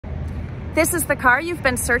This is the car you've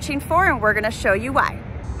been searching for, and we're gonna show you why.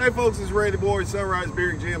 Hey folks, it's Randy Boyd, Sunrise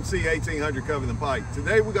Beer GMC 1800 Covington Pike.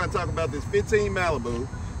 Today we're gonna talk about this 15 Malibu.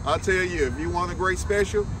 I'll tell you, if you want a great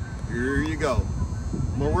special, here you go.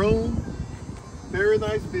 Maroon, very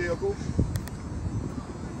nice vehicle.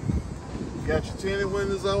 Got your tinted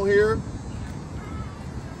windows on here.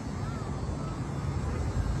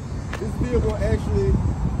 This vehicle actually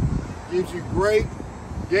gives you great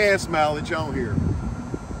gas mileage on here.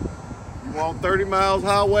 You want 30 miles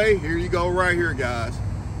highway? Here you go right here, guys.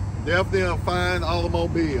 Definitely a fine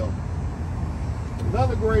automobile.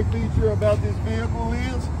 Another great feature about this vehicle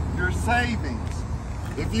is your savings.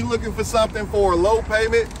 If you're looking for something for a low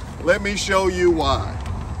payment, let me show you why.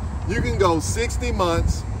 You can go 60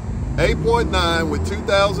 months, 8.9 with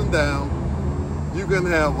 2,000 down. You can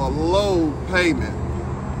have a low payment.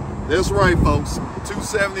 That's right, folks,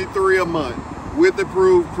 $273 a month with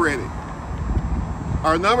approved credit.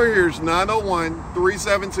 Our number here is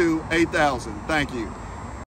 901-372-8000. Thank you.